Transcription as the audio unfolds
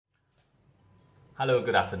Hello,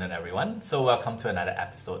 good afternoon everyone. So welcome to another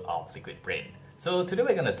episode of Liquid Brain. So today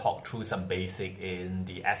we're going to talk through some basic in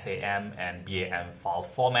the SAM and BAM file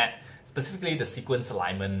format, specifically the sequence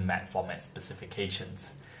alignment map format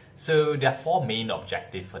specifications. So there are four main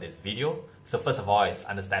objectives for this video. So first of all is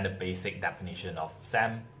understand the basic definition of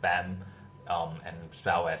SAM, BAM, and as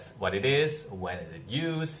well as what it is, when is it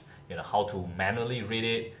used, how to manually read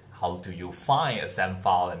it, how do you find a SAM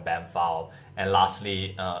file and BAM file, and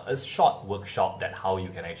lastly, a short workshop that how you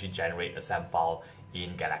can actually generate a SAM file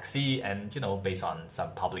in Galaxy and based on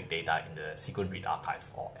some public data in the Sequence Read Archive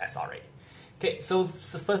or SRA. Okay, so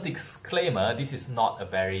first disclaimer, this is not a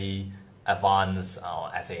very advanced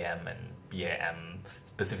SAM and BAM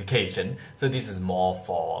specification. So this is more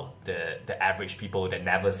for the average people that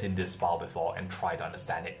never seen this file before and try to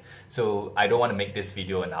understand it. So I don't want to make this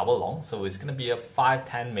video an hour long. So it's going to be a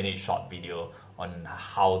 5-10 minute short video on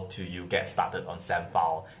how you get started on SAM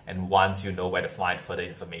file. And once you know where to find further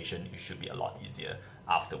information, it should be a lot easier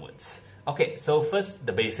afterwards. Okay, so first,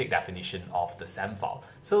 the basic definition of the SAM file.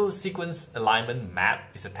 So sequence alignment map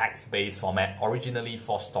is a text-based format originally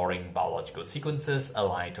for storing biological sequences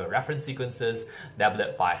aligned to reference sequences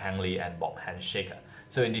developed by Heng and Bob Handsker.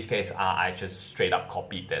 So in this case, I just straight up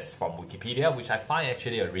copied this from Wikipedia, which I find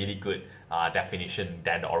actually a really good definition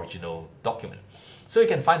than the original document. So you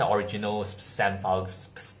can find the original SAM file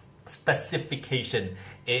specification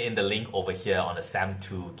in the link over here on the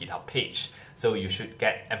Samtools GitHub page. So you should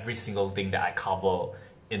get every single thing that I cover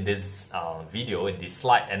in this video, in this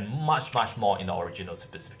slide, and much more in the original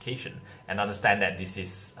specification. And understand that this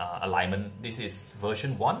is alignment, this is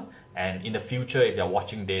version 1, and in the future, if you're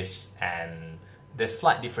watching this and there's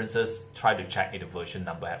slight differences, try to check if the version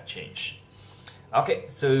number have changed. Okay,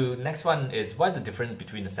 so next one is what's the difference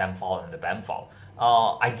between the SAM file and the BAM file?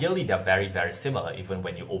 Ideally, they're very similar even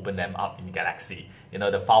when you open them up in Galaxy.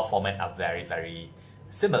 The file format are very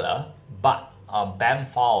similar, but BAM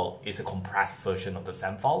file is a compressed version of the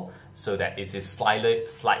SAM file, so that it is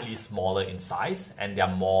slightly smaller in size and they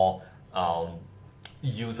are more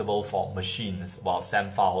usable for machines, while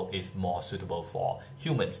SAM file is more suitable for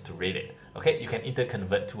humans to read it. Okay, you can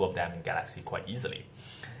interconvert two of them in Galaxy quite easily.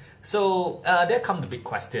 So there comes the big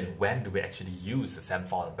question, when do we actually use the SAM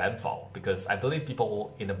file and BAM file? Because I believe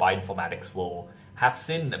people in the bioinformatics will have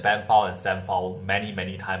seen the BAM file and SAM file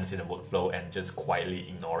many times in the workflow and just quietly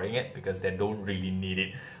ignoring it because they don't really need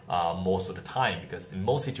it most of the time, because in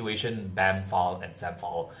most situations, BAM file and SAM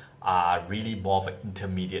file are really more of an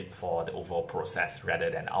intermediate for the overall process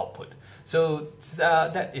rather than output. So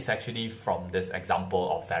that is actually from this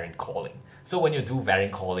example of variant calling. So when you do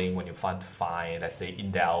variant calling, when you want to find, let's say,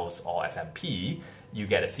 indels or SMP, you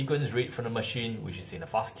get a sequence read from the machine, which is in a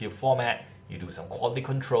FASTQ format. You do some quality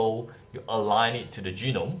control, you align it to the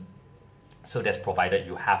genome. So that's provided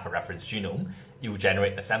you have a reference genome, you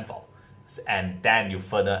generate a SAM file. And then you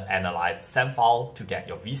further analyze the SAM file to get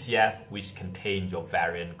your VCF, which contain your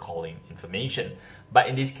variant calling information. But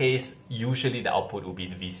in this case, usually the output will be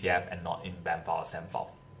in VCF and not in BAM file or SAM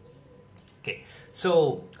file. Okay,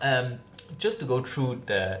 so just to go through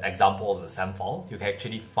the example of the SAM file, you can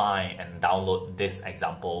actually find and download this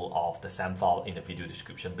example of the SAM file in the video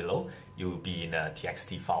description below. It will be in a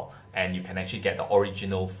TXT file, and you can actually get the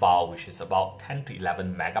original file, which is about 10 to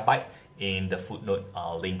 11 megabyte in the footnote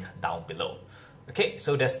link down below. Okay,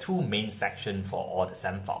 so there's two main sections for all the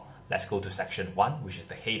SAM file. Let's go to section 1, which is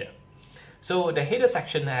the header. So the header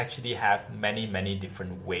section actually have many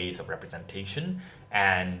different ways of representation,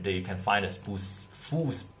 and you can find a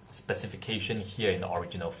full specification here in the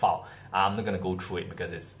original file. I'm not going to go through it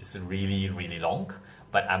because it's really long,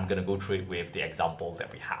 but I'm going to go through it with the example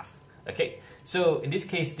that we have. Okay, so in this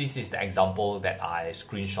case, this is the example that I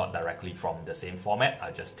screenshot directly from the same format.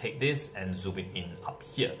 I'll just take this and zoom it in up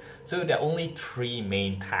here. So there are only three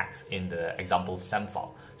main tags in the example SAM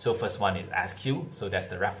file. So first one is SQ, so that's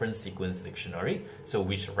the reference sequence dictionary. So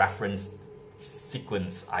which reference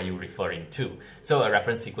sequence are you referring to? So a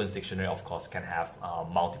reference sequence dictionary, of course, can have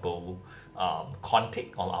multiple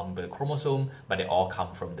contig on the chromosome, but they all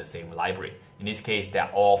come from the same library. In this case,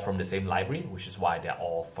 they're all from the same library, which is why they're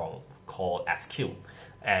all called SQ.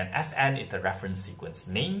 And SN is the reference sequence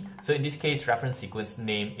name. So in this case, reference sequence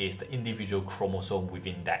name is the individual chromosome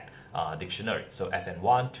within that dictionary. So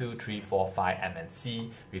SN1, 2, 3, 4, 5, M, and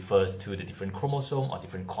C refers to the different chromosome or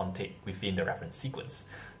different contig within the reference sequence.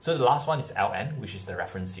 So the last one is LN, which is the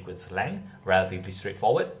reference sequence length. Relatively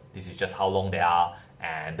straightforward. This is just how long they are,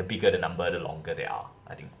 and the bigger the number, the longer they are.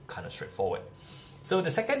 I think kind of straightforward. So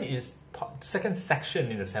the second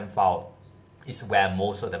section in the SAM file is where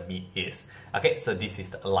most of the meat is. Okay, so this is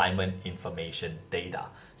the alignment information data.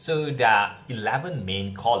 So there are 11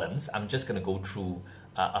 main columns. I'm just going to go through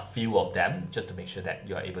a few of them just to make sure that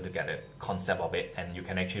you are able to get a concept of it, and you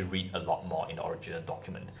can actually read a lot more in the original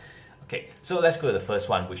document. Okay, so let's go to the first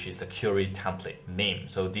one, which is the query template name.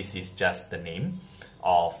 So this is just the name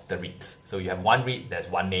of the read. So you have one read, there's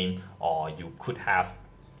one name, or you could have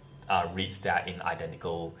reads that are in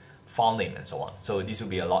identical file name and so on. So this will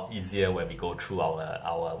be a lot easier when we go through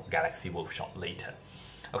our Galaxy workshop later.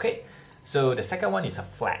 Okay, so the second one is a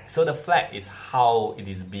flag. So the flag is how it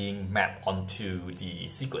is being mapped onto the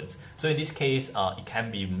sequence. So in this case, it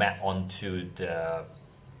can be mapped onto the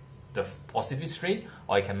positive strain,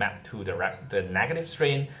 or it can map to the negative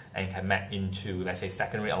strain, and it can map into, let's say,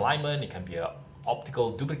 secondary alignment. It can be an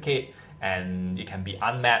optical duplicate, and it can be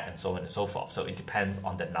unmapped, and so on and so forth. So it depends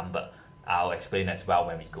on the number. I'll explain as well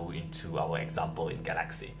when we go into our example in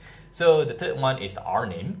Galaxy. So the third one is the R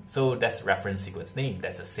name. So that's reference sequence name.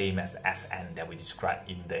 That's the same as the SN that we described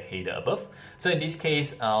in the header above. So in this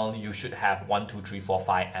case, you should have 1, 2, 3, 4,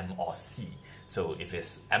 5, M or C. So if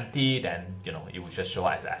it's empty, then it will just show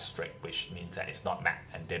as asterisk, which means that it's not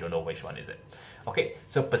mapped and they don't know which one is it. Okay,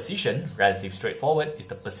 so position, relatively straightforward, is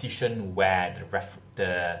the position where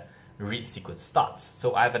the read sequence starts.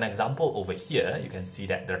 So I have an example over here. You can see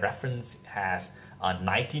that the reference has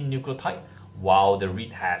 19 nucleotide, while the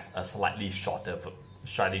read has a slightly shorter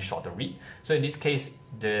read. So in this case,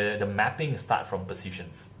 the mapping starts from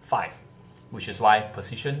position 5, which is why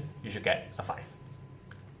position, you should get a 5.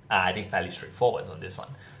 I think fairly straightforward on this one.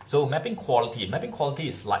 So mapping quality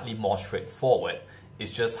is slightly more straightforward.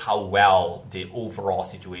 It's just how well the overall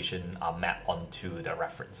situation are mapped onto the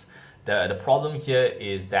reference. The problem here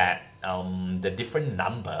is that the different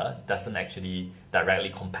number doesn't actually directly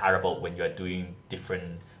comparable when you're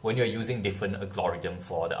using different algorithm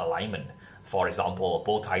for the alignment. For example,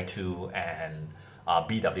 bowtie 2 and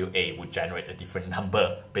BWA would generate a different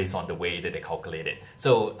number based on the way that they calculate it.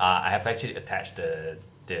 So I have actually attached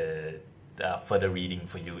the further reading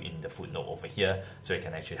for you in the footnote over here, so you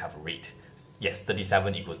can actually have a read. Yes,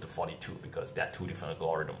 37 equals to 42 because there are two different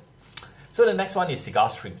algorithms. So the next one is Cigar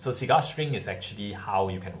String. So Cigar String is actually how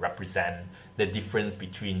you can represent the difference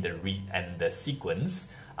between the read and the sequence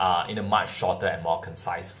in a much shorter and more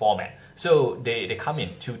concise format. So they come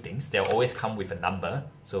in two things. They'll always come with a number.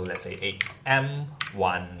 So let's say 8M,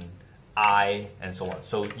 1I, and so on.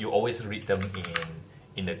 So you always read them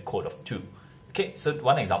in the code of 2. Okay, so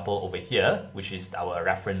one example over here, which is our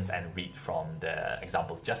reference and read from the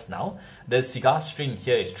example just now. The Cigar String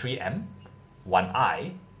here is 3M,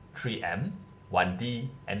 1I, 3M, 1D,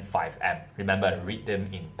 and 5M. Remember, read them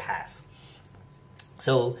in pairs.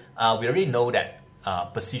 So we already know that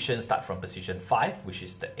position start from position 5, which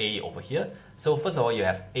is the A over here. So first of all, you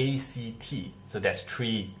have ACT. So that's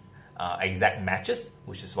 3 exact matches,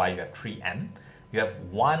 which is why you have 3M. You have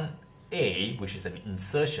 1A, which is an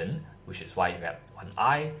insertion, which is why you have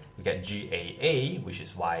 1I. You get GAA, which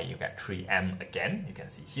is why you get 3M again, you can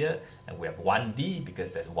see here. And we have 1D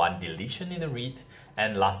because there's one deletion in the read.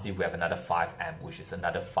 And lastly, we have another 5M, which is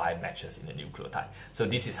another 5 matches in the nucleotide. So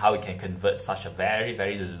this is how we can convert such a very,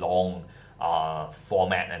 very long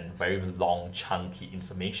format and very long chunky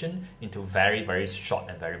information into very, very short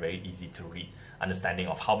and very, very easy to read understanding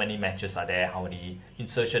of how many matches are there, how many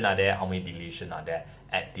insertion are there, how many deletion are there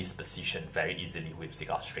at this position very easily with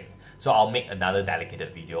Cigar String. So I'll make another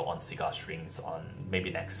dedicated video on Cigar Strings on maybe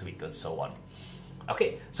next week or so on.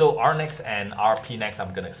 Okay, so RNext and RPNext,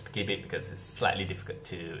 I'm going to skip it because it's slightly difficult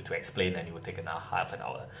to explain and it will take another half an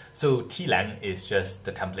hour. So T-length is just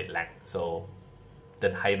the template length. So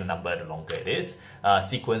the higher the number, the longer it is.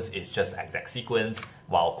 Sequence is just the exact sequence,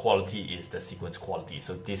 while quality is the sequence quality.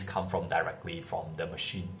 So this comes from directly from the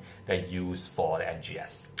machine that used for the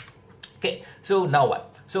NGS. Okay, so now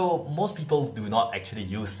what? So most people do not actually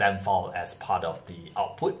use SAM file as part of the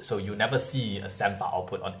output. So you never see a SAM file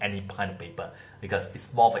output on any kind of paper because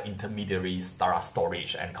it's more of an intermediary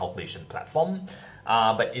storage and calculation platform.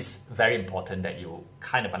 But it's very important that you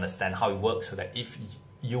kind of understand how it works so that if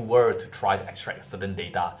you were to try to extract certain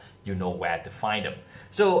data, you know where to find them.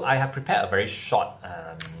 So I have prepared a very short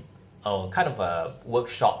kind of a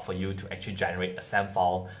workshop for you to actually generate a SAM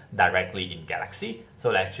file directly in Galaxy.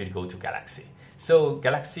 So let's actually go to Galaxy. So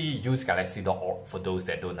Galaxy, use galaxy.org for those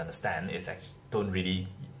that don't understand. It's actually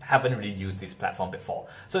haven't really used this platform before.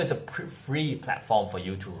 So it's a free platform for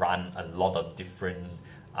you to run a lot of different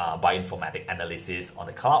bioinformatic analysis on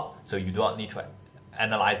the cloud. So you do not need to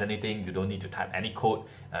analyze anything, you don't need to type any code,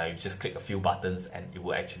 you just click a few buttons and it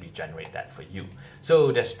will actually generate that for you.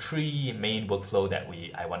 So there's three main workflow that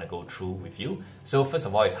I want to go through with you. So first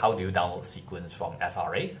of all is how do you download sequence from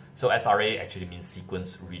SRA? So SRA actually means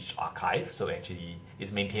Sequence Rich Archive. So actually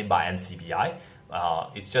it's maintained by NCBI.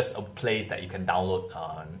 It's just a place that you can download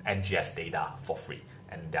NGS data for free,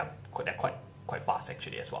 and they're quite fast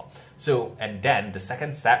actually as well. So, and then the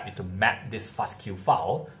second step is to map this FASTQ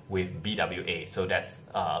file with BWA. So that's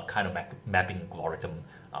kind of mapping algorithm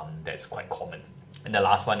that's quite common. And the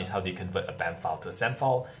last one is how do you convert a BAM file to a SAM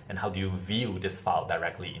file, and how do you view this file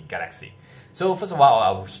directly in Galaxy. So first of all,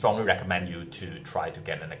 I would strongly recommend you to try to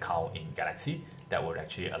get an account in Galaxy. That would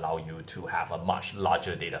actually allow you to have a much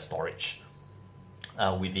larger data storage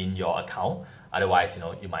within your account. Otherwise,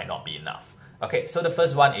 it might not be enough. Okay, so the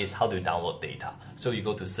first one is how do you download data. So you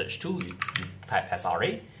go to search tool, you type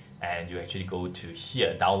SRA, and you actually go to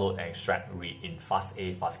here, download and extract read in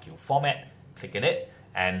FASTA FASTQ format. Click in it,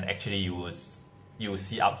 and actually you will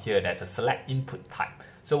see up here there's a select input type.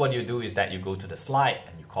 So what you do is that you go to the slide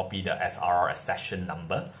and you copy the SRR accession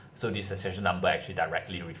number. So this accession number actually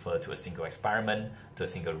directly refers to a single experiment, to a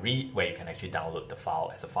single read, where you can actually download the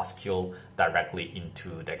file as a FASTQ directly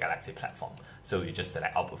into the Galaxy platform. So you just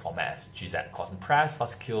select output format as GZ compress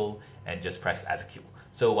FASTQ and just press execute.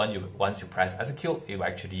 So once you press execute, it will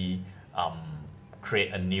actually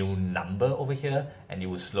create a new number over here, and it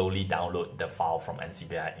will slowly download the file from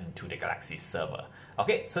NCBI into the Galaxy server.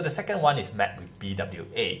 Okay, so the second one is mapped with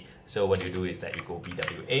BWA. So what you do is that you go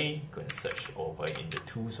BWA, go and search over in the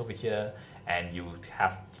tools over here, and you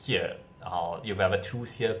have here, you have a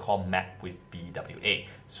tools here called map with BWA.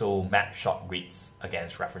 So map short reads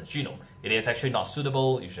against reference genome. It is actually not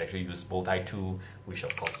suitable. You should actually use bowtie tool, which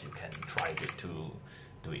of course you can try to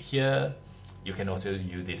do it here. You can also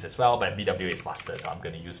use this as well, but BWA is faster, so I'm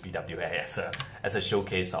going to use BWA as a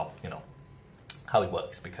showcase of how it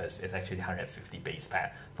works, because it's actually 150 base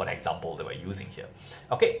pair for the example that we're using here.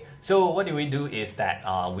 Okay, so what do we do is that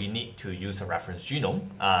we need to use a reference genome.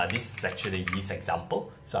 This is actually a yeast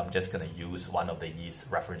example, so I'm just going to use one of the yeast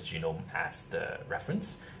reference genome as the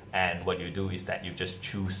reference. And what you do is that you just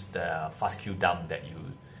choose the FASTQ dump that you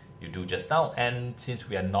do just now, and since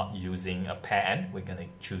we are not using a pair end, we're going to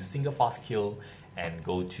choose single FASTQ and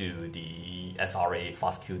go to the SRA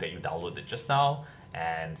FASTQ that you downloaded just now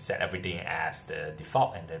and set everything as the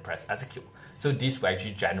default, and then press execute. So this will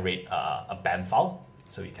actually generate a BAM file,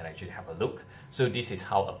 so you can actually have a look. So this is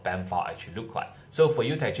how a BAM file actually look like. So for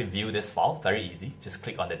you to actually view this file, very easy, just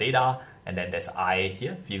click on the data, and then there's I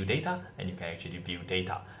here, view data, and you can actually view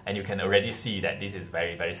data. And you can already see that this is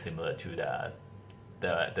very, very similar to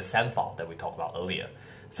the SAM file that we talked about earlier.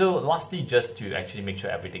 So lastly, just to actually make sure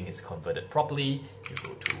everything is converted properly, you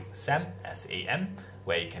go to SAM, S-A-M,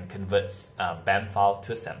 where you can convert BAM file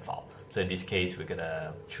to a SAM file. So in this case, we're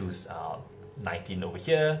gonna choose 19 over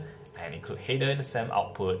here and include header in the SAM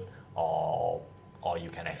output, or you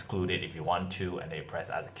can exclude it if you want to, and then you press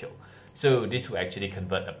execute. So this will actually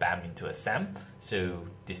convert a BAM into a SAM. So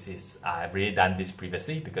this is, I've already done this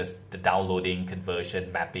previously because the downloading,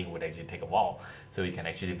 conversion, mapping would actually take a while. So you can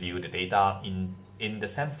actually view the data in the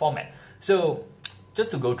SAM format. So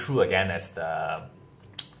just to go through again as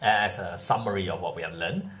a summary of what we have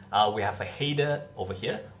learned, we have a header over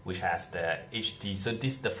here which has the HD. So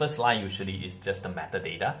the first line usually is just the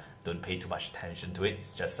metadata. Don't pay too much attention to it.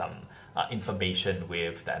 It's just some information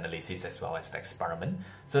with the analysis as well as the experiment.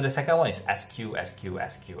 So the second one is SQ, SQ,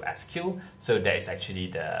 SQ, SQ. So that is actually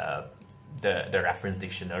the reference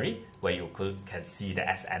dictionary, where you can see the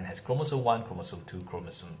SN has chromosome 1, chromosome 2,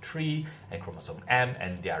 chromosome 3, and chromosome M,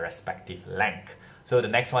 and their respective length. So the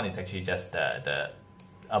next one is actually just a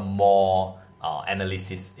more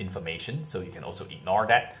analysis information, so you can also ignore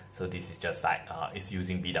that. So this is just like it's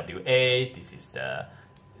using BWA. This is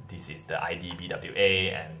the ID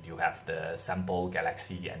BWA, and you have the sample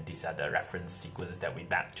Galaxy, and these are the reference sequence that we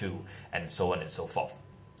map to, and so on and so forth.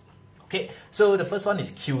 Okay, so the first one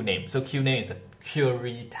is QNAME. So QNAME is the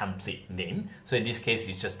query template name. So in this case,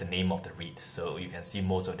 it's just the name of the read. So you can see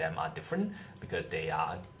most of them are different because they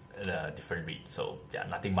are different reads. So yeah,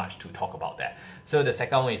 nothing much to talk about that. So the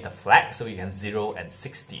second one is the flag. So you can 0 and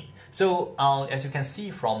 16. So as you can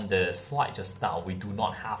see from the slide just now, we do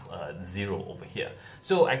not have a 0 over here.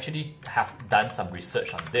 So actually have done some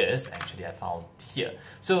research on this. Actually, I found here.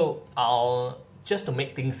 So just to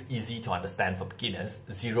make things easy to understand for beginners,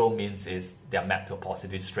 0 means they're mapped to a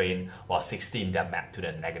positive strain, while 16 they're mapped to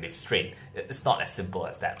the negative strain. It's not as simple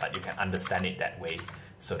as that, but you can understand it that way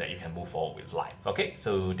so that you can move forward with life. Okay,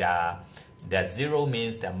 so their 0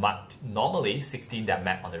 means they're mapped normally, 16 they're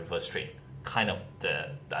mapped on the reverse strain. kind of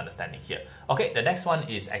the understanding here. Okay, the next one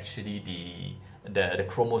is actually the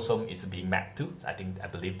chromosome is being mapped to. I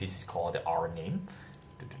believe this is called the R name.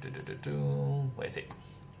 Where is it?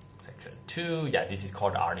 Section 2. Yeah, this is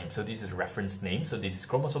called the R name. So this is the reference name. So this is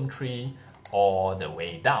chromosome 3 all the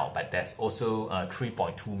way down, but there's also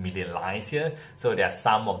 3.2 million lines here. So there are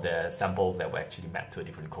some of the samples that were actually mapped to a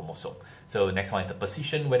different chromosome. So next one is the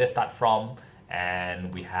position where they start from,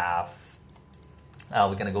 and we have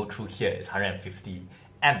we're gonna go through here. It's 150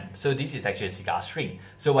 M. So this is actually a cigar string.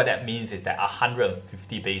 So what that means is that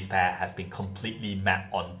 150 base pair has been completely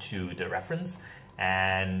mapped onto the reference,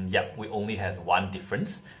 and yep, we only have one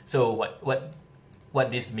difference. So what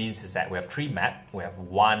this means is that we have 3 maps, we have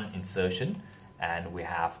 1 insertion, and we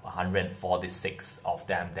have 146 of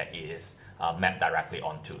them that is mapped directly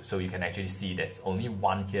onto. So you can actually see there's only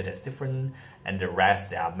 1 here that's different, and the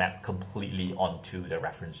rest they are mapped completely onto the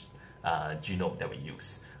reference genome that we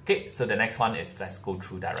use. Okay, so the next one is, let's go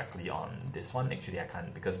through directly on this one. Actually, I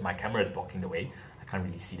can't, because my camera is blocking the way. I can't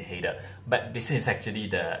really see the header, but this is actually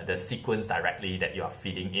the sequence directly that you are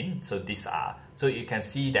feeding in. So so you can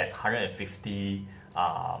see that 150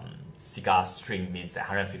 cigar string means that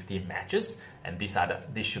 150 matches, and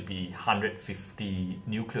this should be 150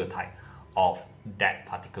 nucleotide of that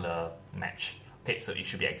particular match. Okay, so it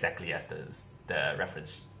should be exactly as the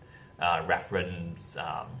reference reference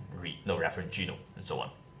genome and so on.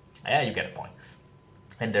 Yeah, you get the point.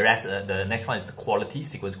 And the rest, the next one is the quality,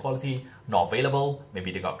 sequence quality, not available.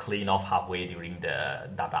 Maybe they got cleaned off halfway during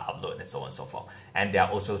the data upload and so on and so forth. And there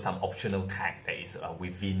are also some optional tag that is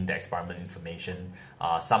within the experiment information.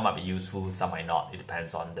 Some might be useful, some might not. It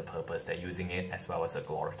depends on the purpose they're using it, as well as the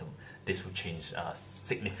algorithm. This will change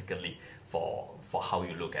significantly for how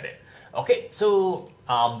you look at it. Okay, so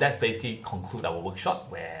that's basically conclude our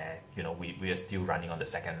workshop, where we are still running on the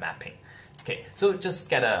second mapping. Okay, so just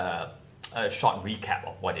get a short recap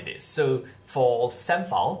of what it is. So for SAM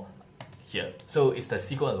file here, so it's the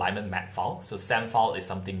sequence alignment map file. So SAM file is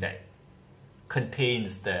something that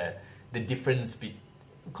contains the difference,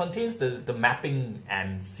 contains the mapping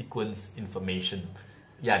and sequence information.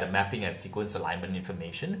 Yeah, the mapping and sequence alignment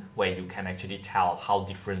information, where you can actually tell how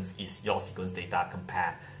different is your sequence data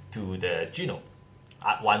compared to the genome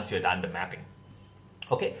once you're done the mapping.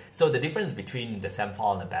 Okay, so the difference between the SAM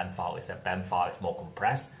file and the BAM file is that BAM file is more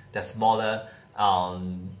compressed, they're smaller,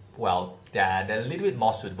 well, they're a little bit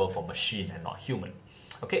more suitable for machine and not human.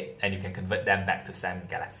 Okay, and you can convert them back to SAM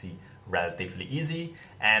Galaxy relatively easy,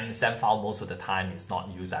 and SAM file most of the time is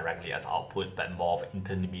not used directly as output, but more of an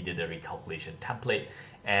intermediary calculation template,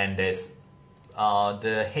 and there's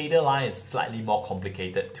the header line is slightly more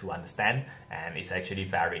complicated to understand, and it's actually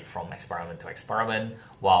varied from experiment to experiment,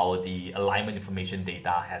 while the alignment information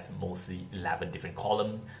data has mostly 11 different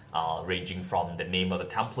columns, ranging from the name of the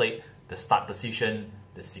template, the start position,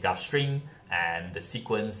 the cigar string, and the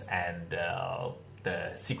sequence, and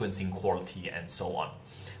the sequencing quality, and so on.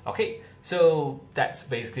 Okay, so that's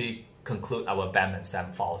basically conclude our BAM and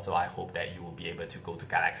SAM file. So I hope that you will be able to go to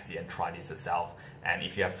Galaxy and try this yourself. And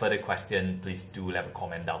if you have further questions, please do leave a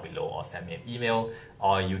comment down below or send me an email,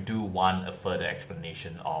 or you do want a further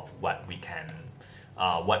explanation of what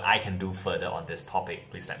I can do further on this topic,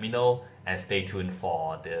 please let me know, and stay tuned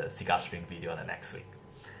for the cigar string video the next week.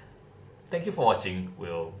 Thank you for watching.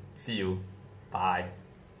 We'll see you. Bye.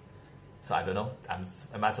 So I don't know,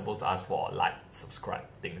 am I supposed to ask for like, subscribe,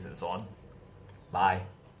 things and so on? Bye.